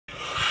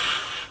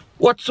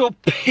What's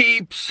up,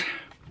 peeps?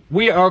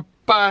 We are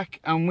back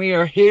and we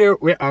are here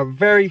with our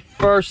very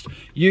first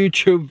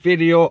YouTube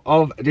video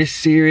of this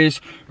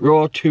series,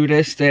 Road to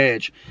This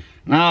Stage.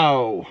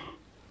 Now,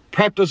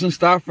 prep doesn't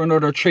start for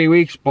another 3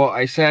 weeks, but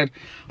I said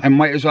I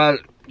might as well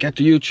get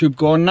the YouTube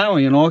going now,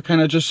 you know,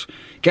 kind of just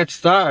get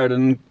started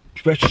and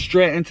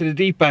straight into the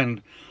deep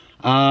end.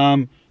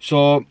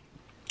 So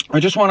I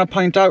just want to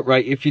point out,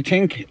 right, if you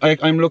think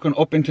like I'm looking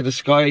up into the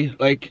sky,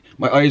 like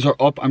my eyes are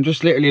up, I'm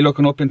just literally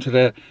looking up into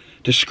the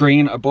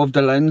screen above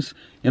the lens,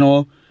 you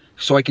know,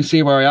 so I can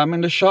see where I am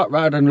in the shot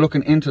rather than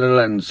looking into the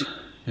lens,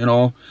 you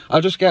know. I'll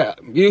just get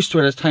used to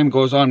it as time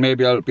goes on.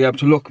 Maybe I'll be able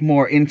to look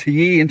more into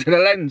the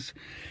lens.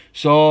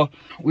 So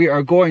we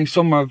are going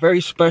somewhere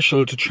very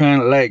special to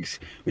train legs,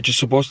 which is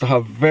supposed to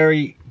have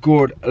very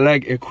good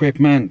leg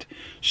equipment.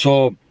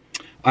 So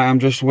I am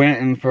just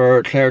waiting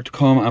for Claire to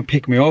come and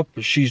pick me up.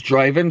 She's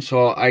driving,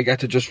 so I get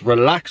to just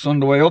relax on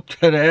the way up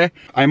today.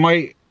 I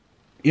might,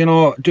 you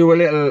know, do a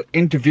little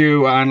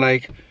interview and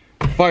like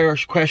fire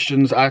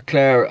questions at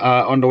Claire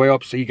on the way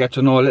up, so you get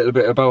to know a little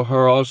bit about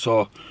her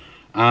also.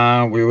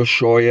 We will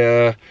show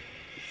you,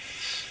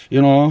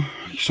 you know,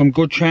 some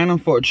good training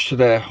footage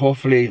today,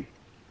 hopefully,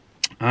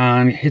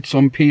 and hit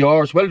some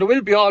PRs. Well, there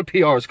will be all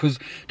PRs because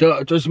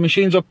there's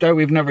machines up there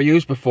we've never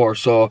used before.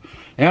 So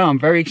yeah, I'm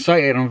very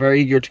excited. I'm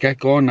very eager to get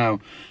going now.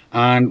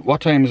 And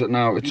what time is it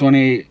now? It's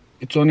only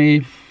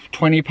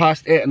 20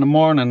 past 8 in the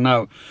morning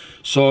now.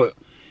 So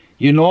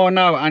you know,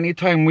 now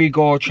anytime we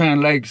go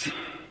train legs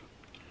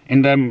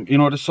in them, you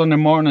know, the Sunday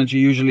mornings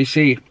you usually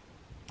see,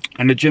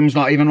 and the gym's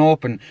not even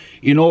open,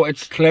 you know,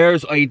 it's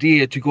Claire's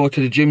idea to go to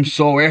the gym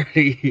so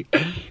early.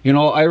 You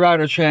know, I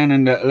rather train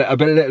in a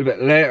little bit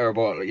later,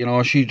 but you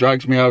know, she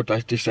drags me out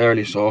this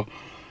early, so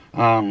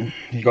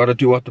you gotta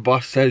do what the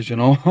boss says, you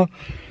know.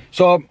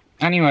 So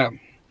anyway,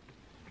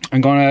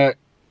 I'm gonna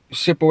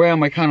sip away on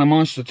my can of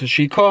Monster till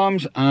she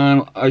comes,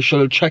 and I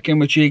shall check in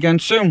with you again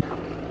soon.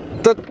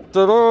 Da,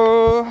 da,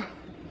 da.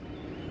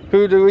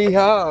 Who do we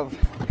have?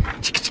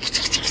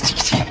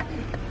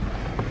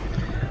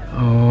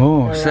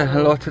 Oh, hello. Say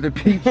hello to the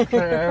people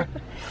there.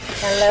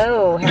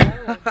 Hello.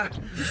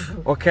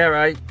 Okay,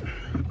 right,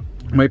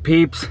 my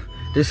peeps,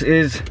 this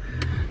is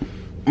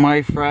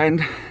my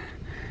friend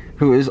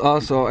who is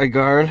also a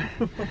girl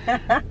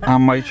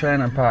and my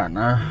training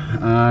partner,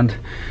 and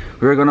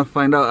we're gonna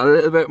find out a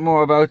little bit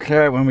more about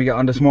Claire when we get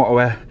on this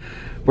motorway,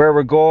 where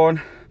we're going.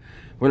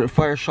 We'll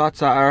fire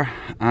shots at her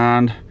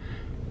and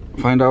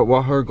find out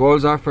what her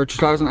goals are for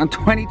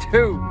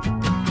 2022.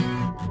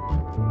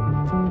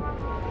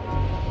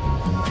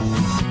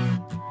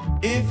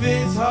 If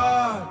it's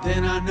hard,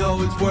 then I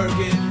know it's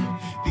working.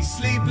 These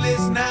sleepless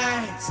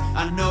nights,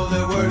 I know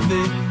they're worth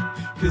it.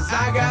 Cause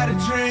I got a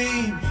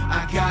dream,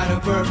 I got a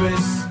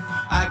purpose.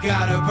 I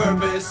got a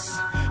purpose,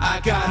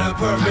 I got a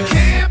purpose. I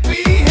can't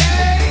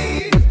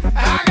behave,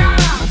 I got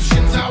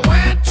options. I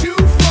went too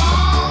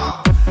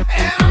far,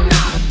 and I'm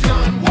not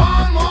done.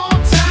 One more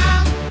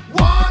time,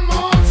 one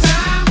more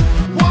time,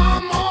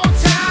 one more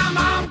time.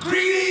 I'm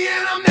greedy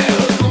and I'm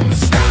never gonna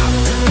stop.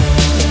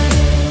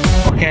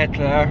 Okay,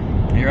 Claire,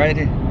 you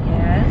ready?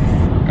 Yes.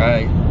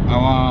 Right,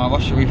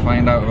 what should we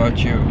find out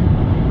about you?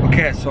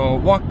 Okay, so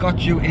what got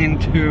you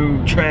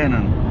into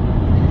training?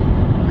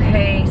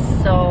 Okay,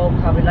 so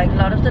probably like a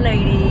lot of the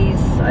ladies,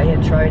 I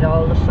had tried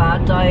all the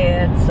fad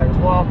diets, I was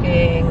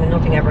walking, and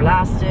nothing ever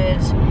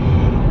lasted.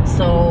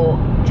 So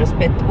just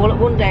bit the bullet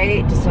one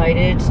day,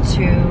 decided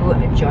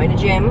to join a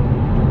gym,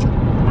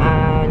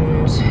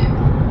 and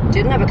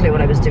didn't have a clue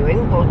what I was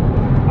doing, but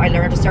I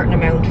learned a certain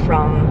amount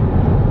from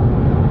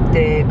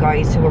the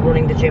guys who were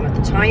running the gym at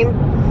the time.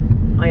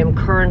 I am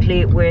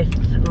currently with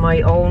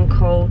my own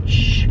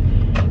coach,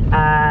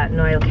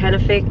 Niall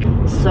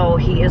Kennefic, so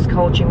he is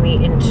coaching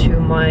me into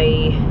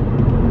my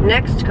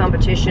next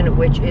competition,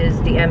 which is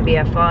the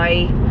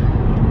MBFI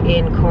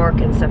in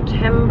Cork in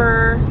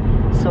September.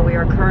 So we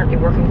are currently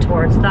working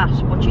towards that.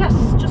 But yes,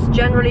 just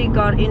generally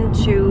got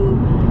into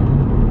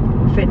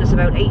fitness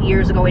about 8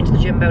 years ago, into the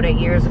gym about 8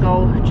 years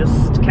ago.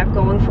 Just kept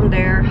going from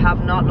there,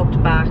 have not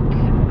looked back,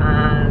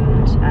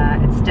 and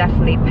it's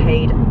definitely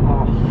paid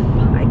off,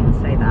 I can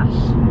say that.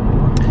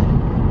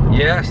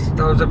 Yes,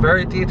 that was a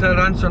very detailed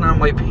answer on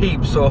my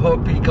peep, so I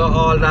hope you got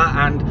all that.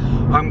 And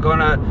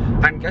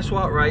and guess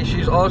what, right,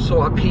 she's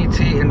also a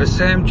PT in the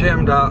same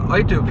gym that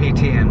I do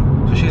PT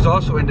in, so she's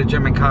also in the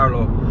gym in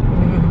Carlow.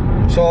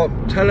 So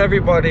tell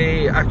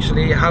everybody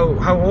actually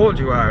how old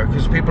you are,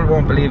 because people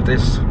won't believe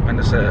this when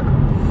they say it.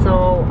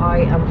 So I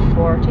am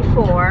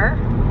 44,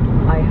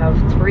 I have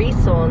 3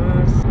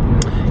 sons.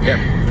 Yeah,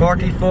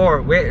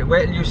 44, wait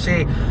till you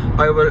see.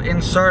 I will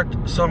insert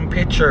some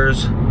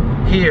pictures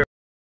here.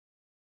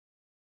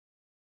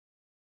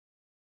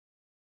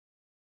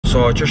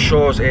 So it just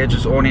shows age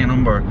is only a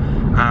number,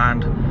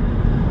 and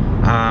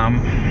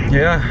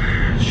yeah,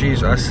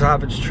 she's a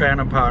savage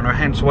training partner,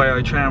 hence why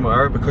I train with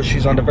her, because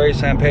she's on the very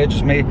same page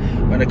as me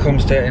when it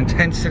comes to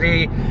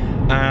intensity.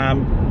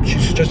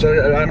 She's just a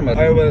little animal.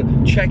 I will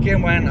check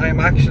in when I'm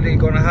actually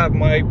going to have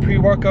my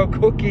pre-workout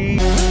cookie.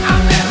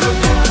 I'm never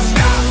gonna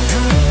stop.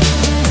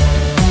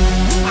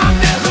 I'm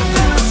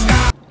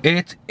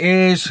It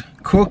is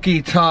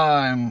cookie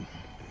time.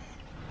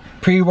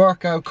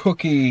 Pre-workout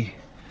cookie.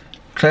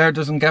 Claire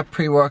doesn't get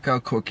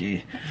pre-workout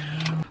cookie.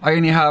 I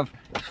only have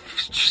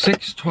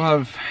 6,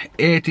 12,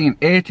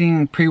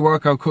 18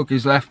 pre-workout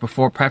cookies left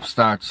before prep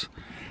starts.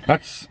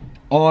 That's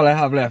all I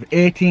have left.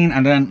 18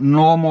 and then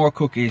no more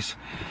cookies.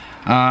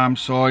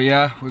 So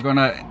yeah, we're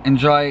gonna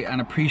enjoy and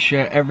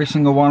appreciate every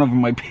single one of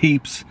them, my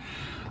peeps.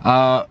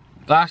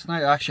 Last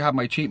night I actually had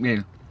my cheat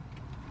meal.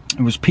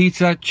 It was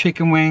pizza,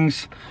 chicken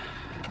wings,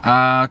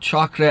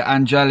 chocolate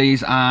and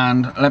jellies,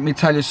 and let me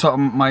tell you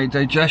something, my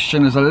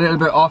digestion is a little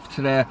bit off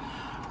today,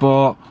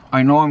 but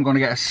I know I'm gonna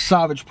get a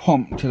savage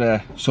pump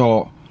today,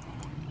 so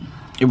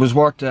it was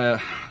worth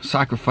the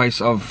sacrifice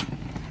of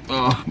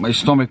my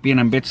stomach being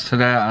in bits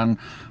today, and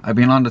I've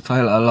been on the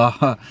toilet a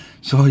lot.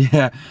 So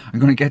yeah, I'm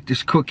gonna get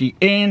this cookie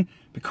in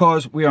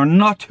because we are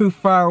not too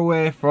far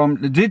away from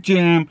the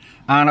gym,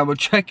 and I will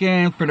check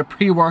in for the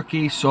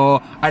pre-worky.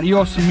 So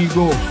adios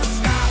amigos.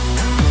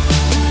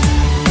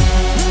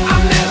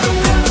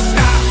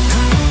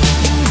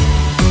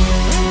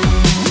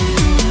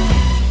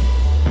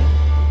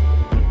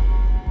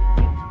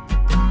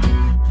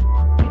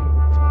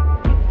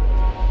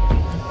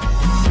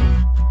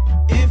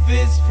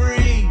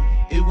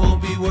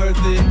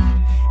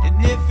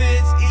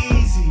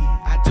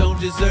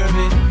 Deserve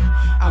it.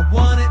 I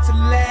want it to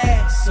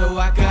last, so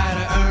I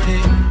gotta earn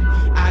it.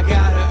 I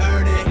gotta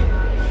earn it.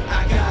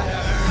 I gotta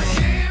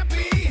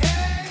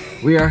earn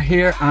it. We are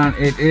here and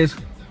it is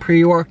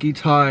pre-worky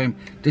time.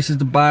 This is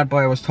the bad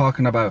boy I was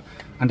talking about,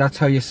 and that's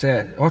how you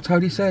say it. What's how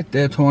do you say it?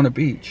 Daytona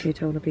Beach.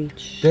 Daytona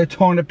Beach.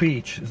 Daytona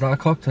Beach. Is that a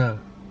cocktail?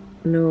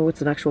 No,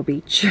 it's an actual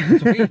beach.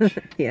 It's a beach.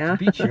 Yeah.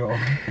 It's a beach, yo.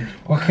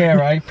 Okay,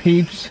 right,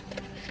 peeps.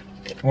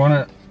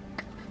 I'll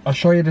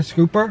show you the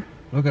scooper.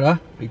 Look at that,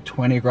 big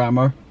 20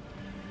 grammer.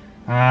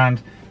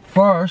 And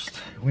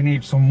first we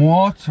need some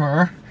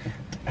water.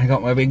 I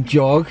got my big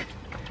jug.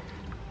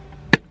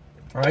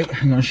 Right,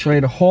 I'm going to show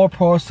you the whole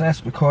process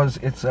because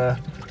it's a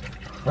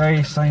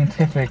very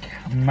scientific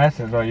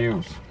method I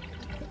use.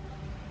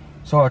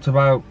 So it's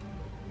about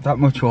that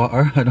much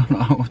water. I don't know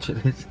how much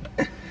it is.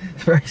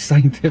 It's very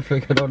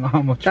scientific. I don't know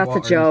how much water.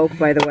 That's a joke,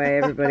 by the way,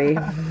 everybody.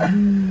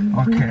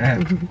 Okay,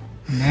 and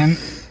then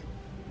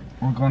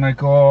we're going to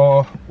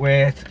go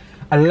with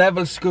a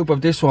level scoop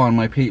of this one,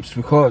 my peeps,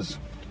 because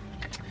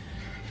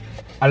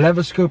a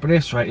level scoop of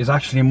this, right, is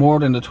actually more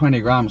than the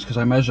 20 grams because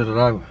I measured it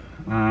out.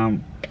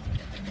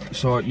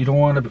 So you don't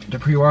want the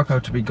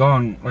pre-workout to be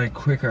gone like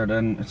quicker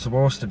than it's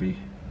supposed to be.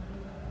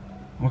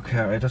 Okay,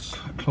 right, that's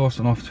close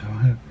enough to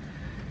it.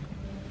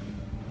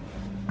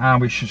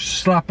 And we should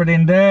slap it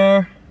in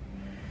there.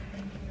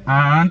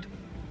 And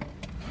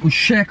we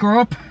shake her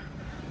up.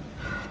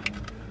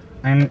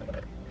 And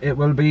it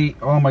will be,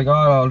 oh my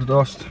god, all the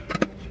dust.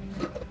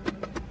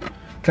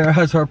 Claire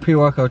has her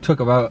pre-workout, took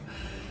about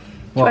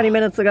what, 20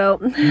 minutes ago.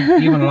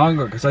 even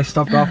longer, because I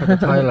stopped off at the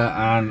toilet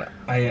and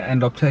I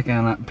end up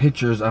taking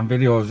pictures and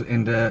videos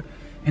in the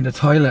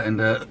toilet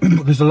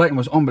because the lighting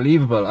was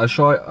unbelievable. I'll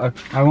show you,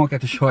 I won't get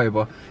to show you,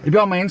 but it'll be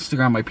on my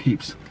Instagram, my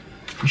peeps.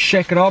 You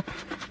shake it up.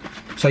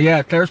 So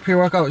yeah, Claire's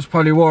pre-workout is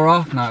probably wore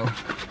off now.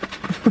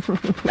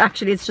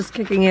 Actually, it's just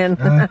kicking in.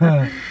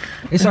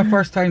 It's our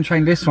first time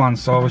trying this one,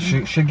 so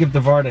we should give the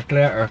verdict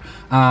later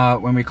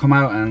when we come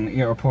out and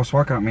eat our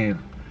post-workout meal.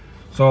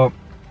 So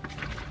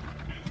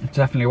it's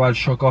definitely well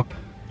shook up.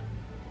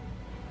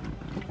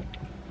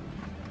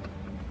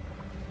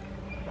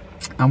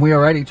 And we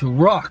are ready to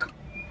rock.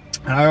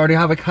 And I already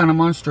have a can of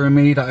Monster in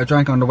me that I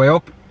drank on the way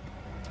up.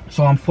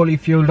 So I'm fully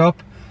fueled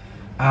up.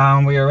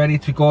 And we are ready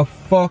to go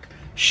fuck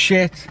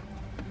shit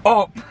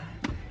up.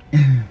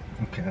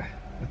 Okay,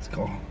 let's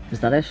go. Is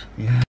that it?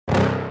 Yeah.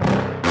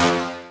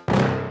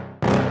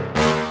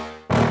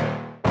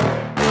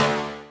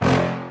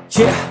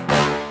 Yeah.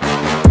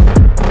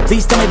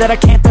 Please tell me that I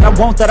can't, that I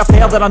won't, that I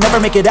fail, that I'll never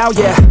make it out,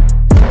 yeah.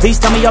 Please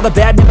tell me all the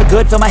bad, never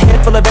good, fill my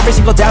head full of every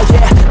single doubt,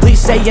 yeah. Please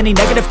say any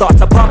negative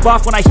thoughts, I pop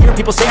off when I hear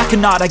people say I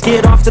cannot. I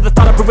get off to the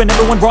thought of proving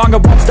everyone wrong, I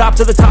won't stop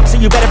to the top, so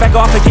you better back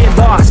off and get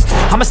lost.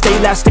 I'ma stay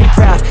loud, stay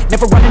proud,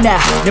 never running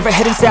out, never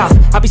heading south.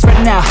 I'll be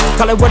spreading out,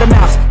 call it word of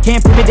mouth,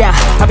 can't put me down,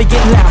 I'll be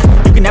getting loud.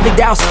 You can have your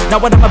doubts,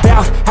 not what I'm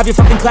about, have your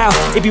fucking cloud,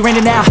 it be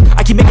raining now,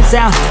 I keep making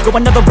sound, go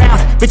another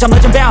round, bitch I'm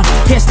legend bound,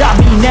 can't stop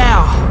me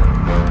now.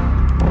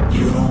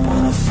 You don't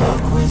wanna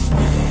fuck with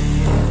me.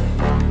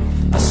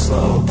 A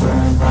slow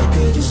burn like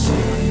a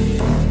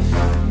disease.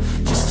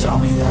 Just tell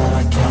me that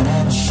I can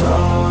and I'll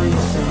show you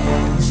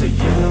things that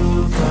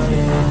you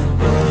couldn't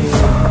believe.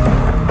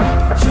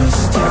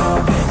 Just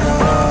tell me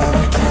that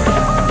I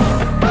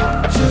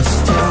can.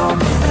 Just tell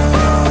me that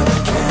I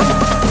can.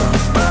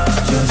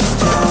 Just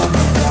tell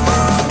me that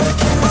I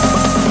can.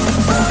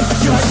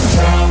 Just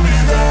tell me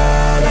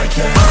that I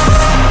can.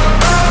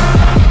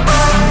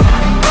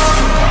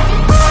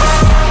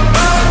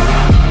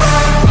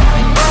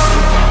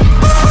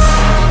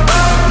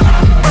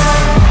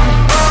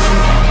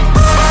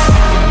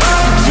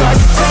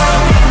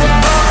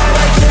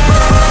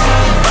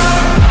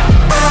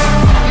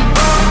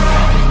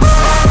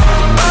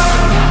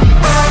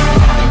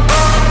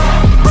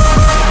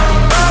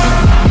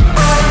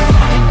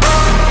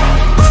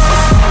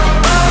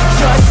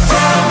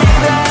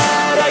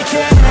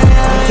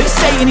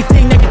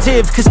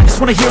 live, cause I just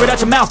wanna hear it out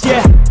your mouth,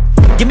 yeah.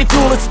 Give me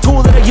fuel, it's a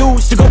tool that I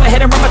use to go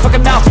ahead and run my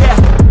fucking mouth, yeah.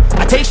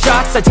 I take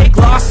shots, I take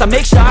loss, I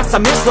make shots, I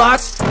miss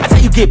lots. That's how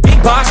you get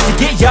big box, you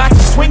get yachts,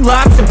 you swing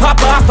lots and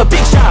pop off a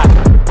big shot.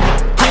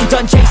 I ain't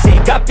done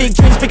chasing, got big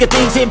dreams, bigger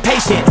things,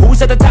 impatient.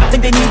 Who's at the top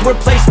think they need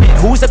replacement?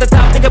 Who's at the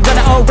top think I'm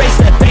gonna erase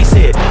that, face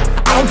it.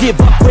 I don't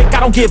give up quick, I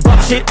don't give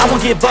up shit, I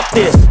won't give up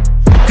this.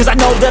 Cause I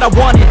know that I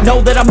want it,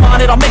 know that I'm on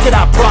it, I'll make it,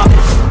 I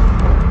promise.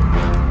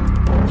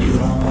 You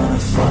don't wanna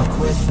fuck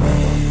with me.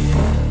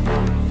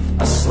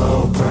 A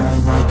slow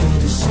burn like a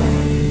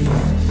disease.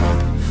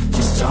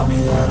 Just tell me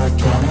that I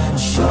can and I'll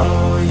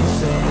show you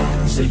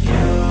things that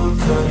you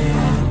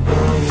couldn't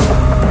believe.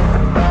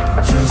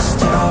 Just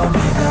tell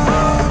me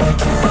that I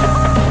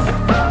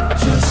can.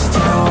 Just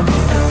tell me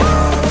that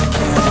I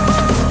can.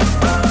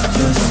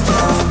 Just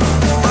tell me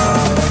that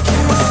I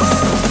can.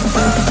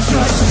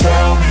 Just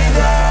tell me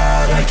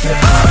that I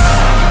can.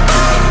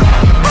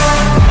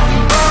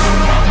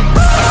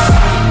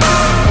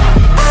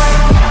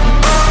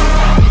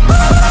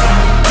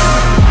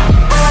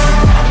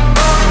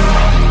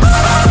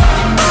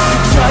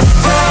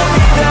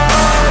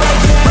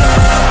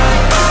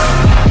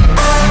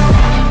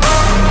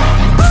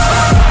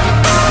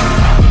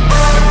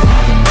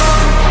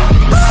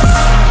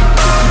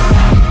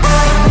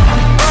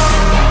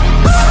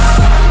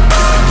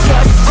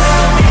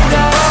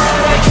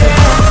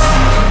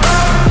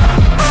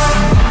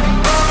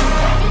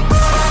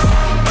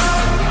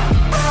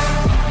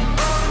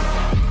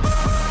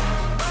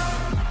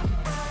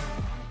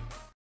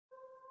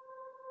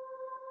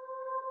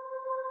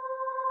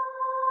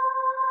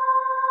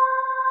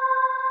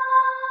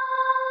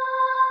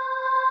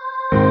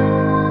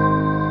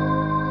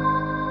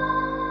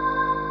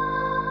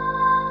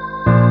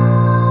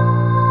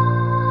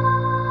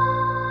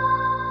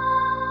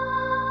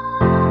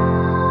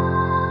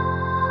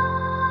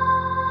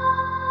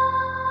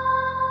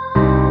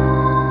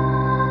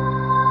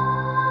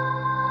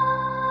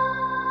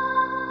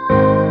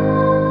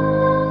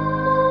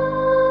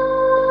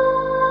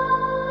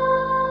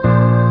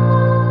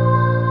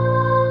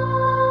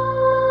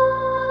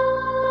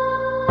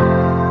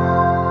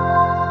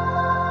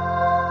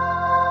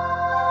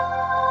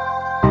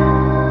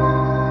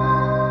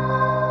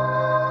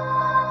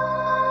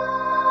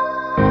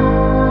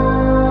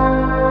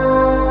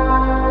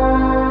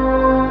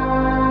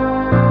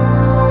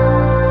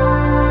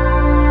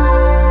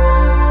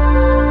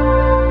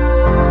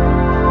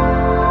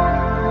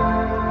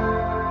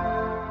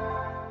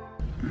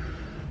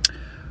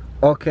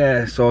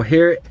 Okay, so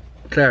here,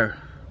 Claire,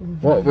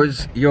 what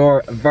was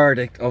your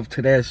verdict of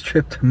today's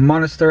trip to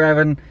Monaster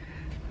Evan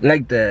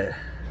leg day?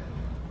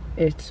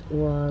 It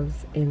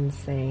was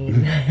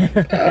insane.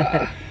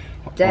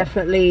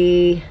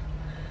 Definitely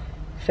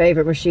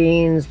favourite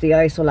machines, the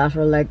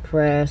isolateral leg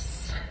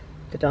press,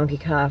 the donkey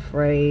calf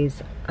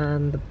raise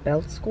and the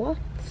belt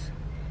squats.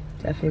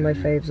 Definitely my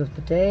faves of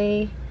the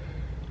day.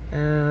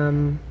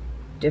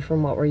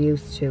 Different what we're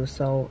used to,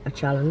 so a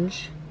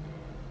challenge,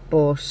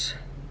 but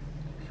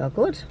felt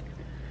good.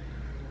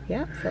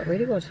 Yeah, felt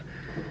really good.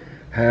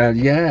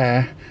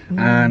 Yeah,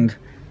 and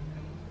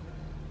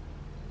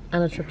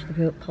a trip to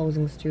the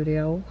posing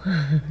studio.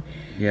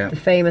 yeah, the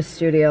famous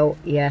studio.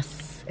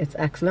 Yes, it's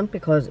excellent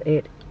because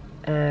it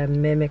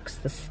mimics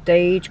the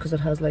stage, because it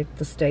has like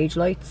the stage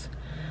lights.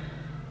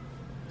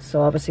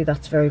 So obviously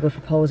that's very good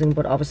for posing,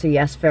 but obviously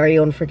yes, very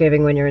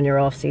unforgiving when you're in your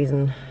off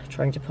season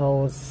trying to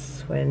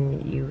pose,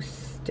 when you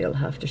still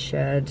have to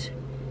shed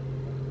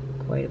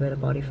quite a bit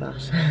of body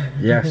fat.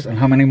 Yes, and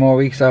how many more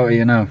weeks out are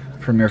you now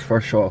from your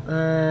first show?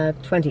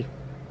 20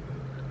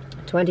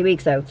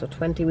 weeks out, so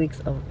 20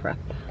 weeks of prep.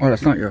 Oh,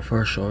 that's not your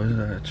first show, is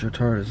it? It's your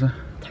third, is it?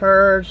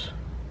 Third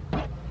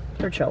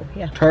show,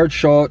 yeah. Third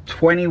show,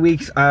 20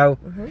 weeks out.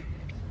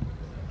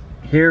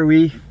 Here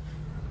we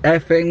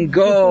effing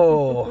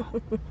go.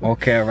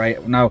 Okay,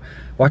 right, now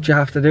what you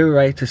have to do,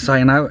 right, to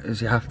sign out is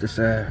you have to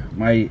say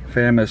my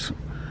famous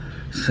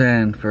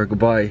saying for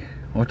goodbye.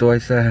 What do I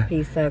say?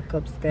 Peace out,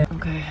 Cubs.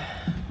 Okay.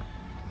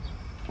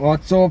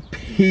 What's up,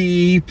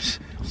 peeps?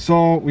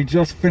 So we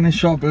just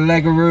finished up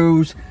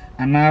Legaroos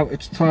and now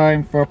it's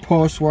time for a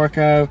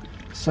post-workout,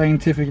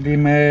 scientifically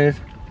made.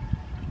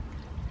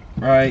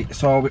 Right,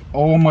 so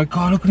oh my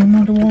god, look at the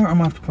amount of water I'm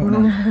gonna have to put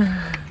in.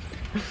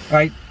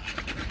 Right,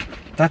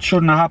 that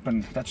shouldn't have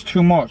happened. That's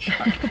too much.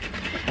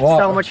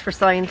 So much for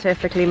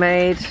scientifically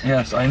made.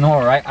 Yes, I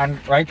know, right? And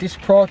right, this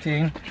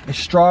protein is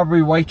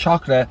strawberry white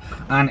chocolate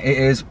and it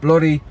is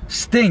bloody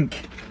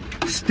stink.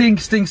 Stink.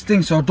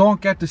 So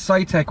don't get the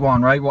Cytec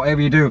one, right?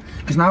 Whatever you do,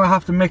 because now I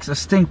have to mix a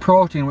stink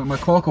protein with my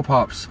Cocoa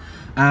Pops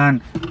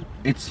and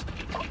it's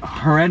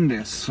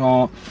horrendous.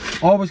 So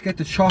always get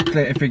the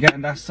chocolate if you're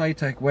getting that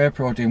Cytec whey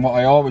protein, what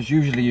I always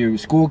usually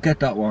use. Go get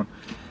that one.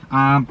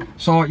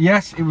 So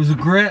yes, it was a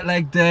great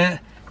leg day.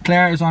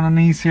 Claire is on her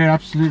knees here,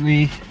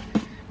 absolutely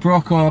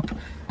broke up,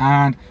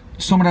 and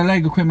some of the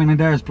leg equipment in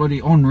there is bloody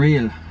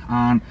unreal,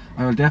 and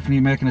I will definitely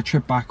be making a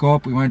trip back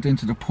up. We went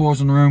into the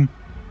posing room,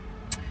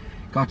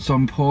 got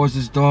some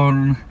poses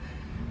done.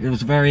 It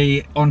was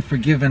very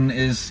unforgiving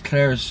is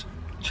Claire's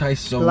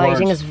choices of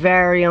Lighting words. is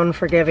very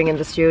unforgiving in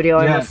the studio,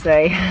 I must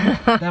say.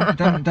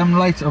 them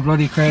lights are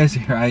bloody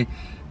crazy, right?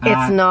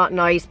 It's not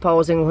nice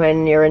posing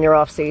when you're in your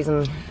off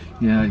season.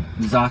 Yeah,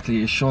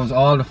 exactly. It shows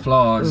all the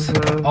flaws,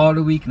 all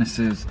the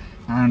weaknesses.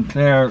 And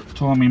Claire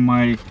told me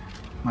my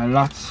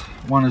lats,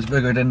 one is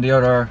bigger than the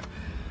other,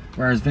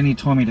 whereas Vinny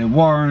told me they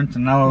weren't,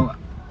 and now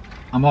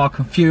I'm all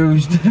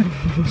confused.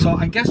 So,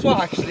 and guess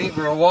what, actually,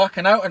 we were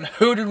walking out and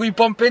who did we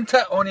bump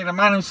into? Only the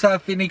man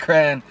himself, Vinny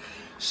Crane.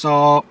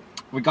 So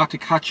we got to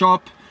catch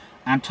up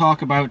and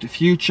talk about the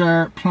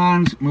future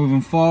plans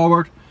moving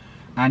forward.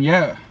 And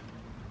yeah,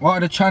 what are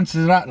the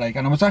chances of that, like?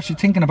 And I was actually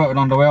thinking about it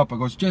on the way up. I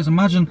goes, jeez,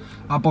 imagine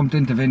I bumped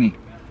into Vinny.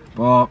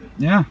 But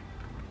yeah,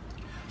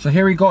 so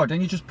here we go.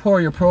 Then you just pour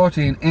your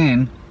protein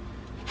in,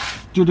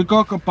 do the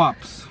Cocoa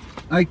Pops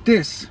like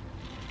this,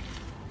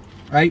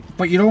 right?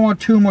 But you don't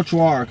want too much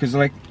water, because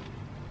like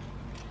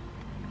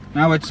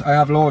now I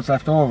have loads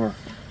left over,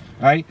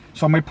 right?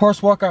 So my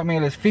first workout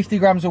meal is 50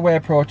 grams of whey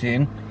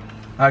protein.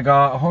 I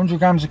got 100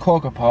 grams of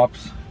Cocoa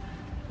Pops,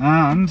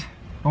 and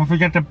don't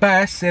forget the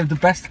best, save the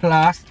best to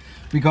last,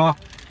 we got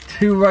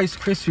 2 Rice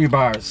Krispie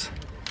bars.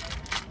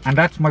 And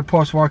that's my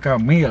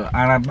post-workout meal.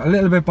 And I'm a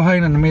little bit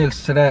behind on the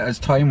meals today as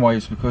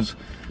time-wise, because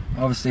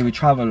obviously we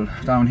travel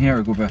down here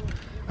a good bit.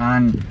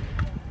 And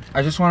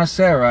I just want to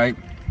say, right,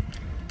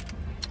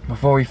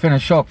 before we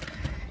finish up,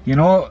 you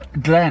know,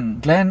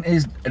 Glenn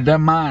is the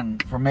man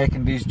for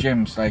making these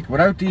gyms. Like,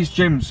 without these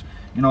gyms,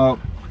 you know,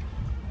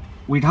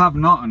 we'd have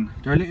nothing.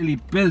 They're literally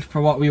built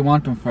for what we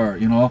want them for,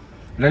 you know.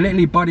 They're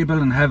literally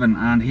bodybuilding heaven,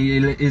 and he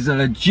is a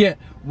legit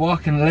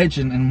walking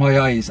legend in my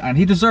eyes, and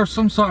he deserves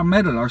some sort of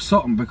medal or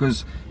something,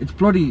 because it's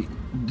bloody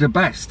the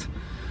best.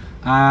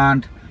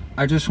 And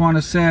I just want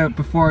to say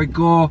before I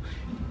go,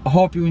 I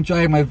hope you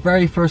enjoyed my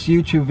very first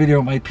YouTube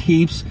video, my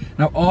peeps.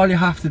 Now all you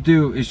have to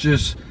do is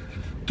just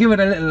give it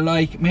a little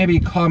like, maybe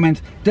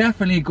comment,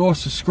 definitely go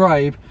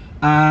subscribe,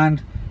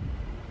 and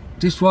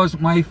this was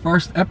my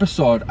first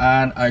episode,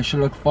 and I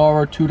shall look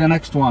forward to the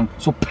next one.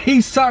 So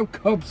peace out,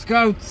 Cub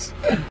Scouts.